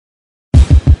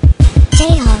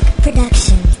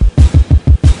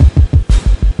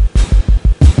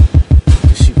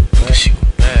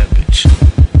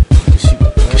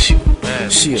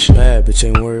She a bad bitch,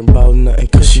 ain't worried about nothing,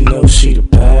 cause she know she the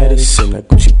baddest. And like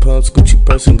Gucci pumps, Gucci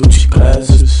purse, and Gucci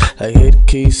glasses. I hit the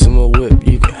keys to my whip,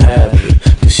 you can have it,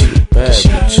 cause she a bad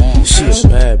bitch. She a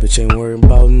bad bitch, ain't worried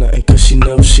about nothing, cause she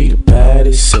know she the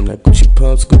baddest. And like Gucci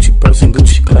pumps, Gucci purse, and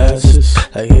Gucci glasses.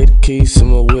 I hit the keys to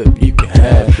my whip, you can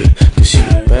have it, cause she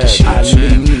a bad bitch.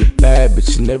 I need a bad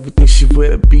bitch, and everything she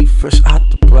wear be fresh out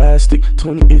the plastic.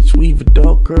 20-inch weave, a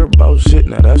dog curb about shit,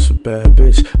 now that's a bad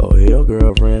bitch. Oh, your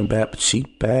girl ran back, but she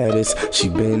baddest. She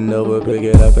bend over, pick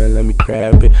it up and let me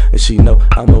grab it. And she know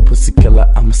I'm a pussy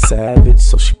killer, I'm a savage.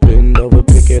 So she bend over,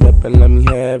 pick it up and let me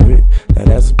have it. Now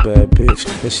that's a bad bitch.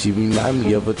 And she remind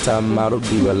me of a time out of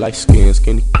diva, like skinny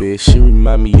fish. She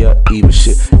remind me of even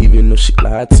shit. Even though she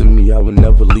lied to me, I would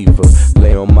never leave her.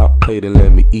 Lay on my plate and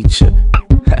let me eat ya.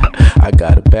 I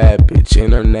got a bad bitch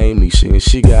and her name Nisha, and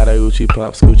she got a Gucci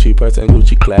pumps, Gucci purse, and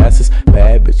Gucci glasses.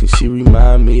 Bad bitch and she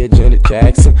remind me of Janet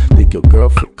Jackson. Think your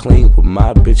girlfriend clean, but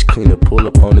my bitch cleaner. Pull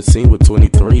up on the scene with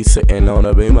 23 sitting on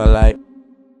her beamer like,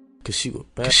 cause she a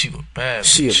bad bitch.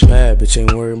 She a bad bitch,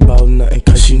 ain't worried about nothing,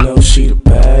 cause she know she the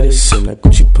baddest. And like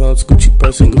Gucci pumps, Gucci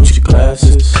purse, and Gucci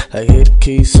glasses. I hit the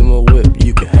keys to my whip,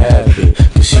 you can have it,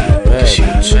 cause she a bad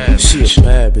bitch. She a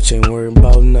bad bitch, ain't worried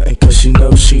about nothing, cause she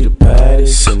know she the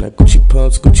baddest. And like Gucci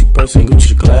pumps, Gucci purse, and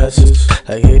Gucci glasses.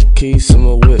 I hit the keys to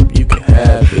my whip, you can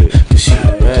have it, cause she a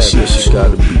bad bitch. She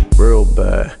gotta be real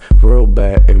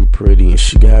bad and pretty. And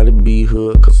she gotta be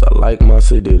hood, cause I like my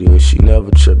city. And she never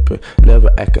trippin', never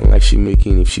acting like she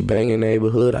making. If she bangin'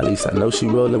 neighborhood, at least I know she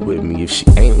rollin' with me. If she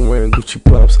ain't wearing Gucci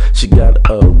pumps, she got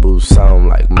a other boots. Sound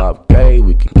like my gay,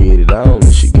 we can get it on.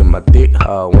 And she get my dick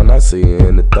hard when I see her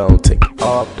in the thong. Take it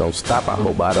off, don't stop, I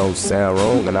hope I don't sound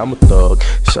wrong. And I'm a thug,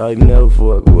 shawty never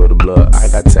fuck with the blood. I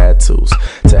got tattoos,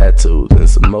 and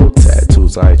some more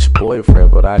tattoos. I ain't your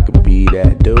boyfriend, but I could be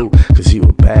that dude, cause you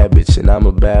a bad bitch and I'm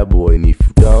a bad boy. And if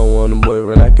you don't want a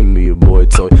boyfriend, I can be a boy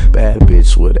toy. Bad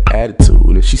bitch with an attitude,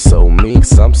 and she so mean,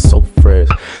 cause I'm so fresh,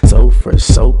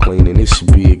 so clean. And it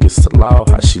should be against the law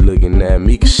how she looking at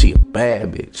me, cause she a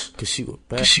bad bitch. Cause she a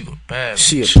bad bitch.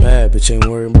 She a bad bitch, ain't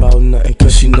worried about nothing,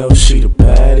 cause she know she the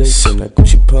baddest. And like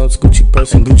Gucci pumps, Gucci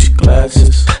purse, and Gucci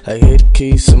glasses. I hit the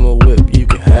keys to my whip, you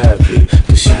can have it,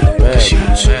 cause she a bad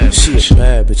bitch. She a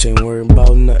bad bitch, ain't worried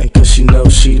about nothing, cause she know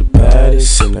she the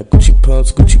baddest. And like Gucci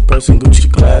pumps, Gucci purse, and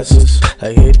Gucci glasses.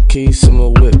 I hit the keys to my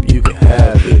whip, you can have it.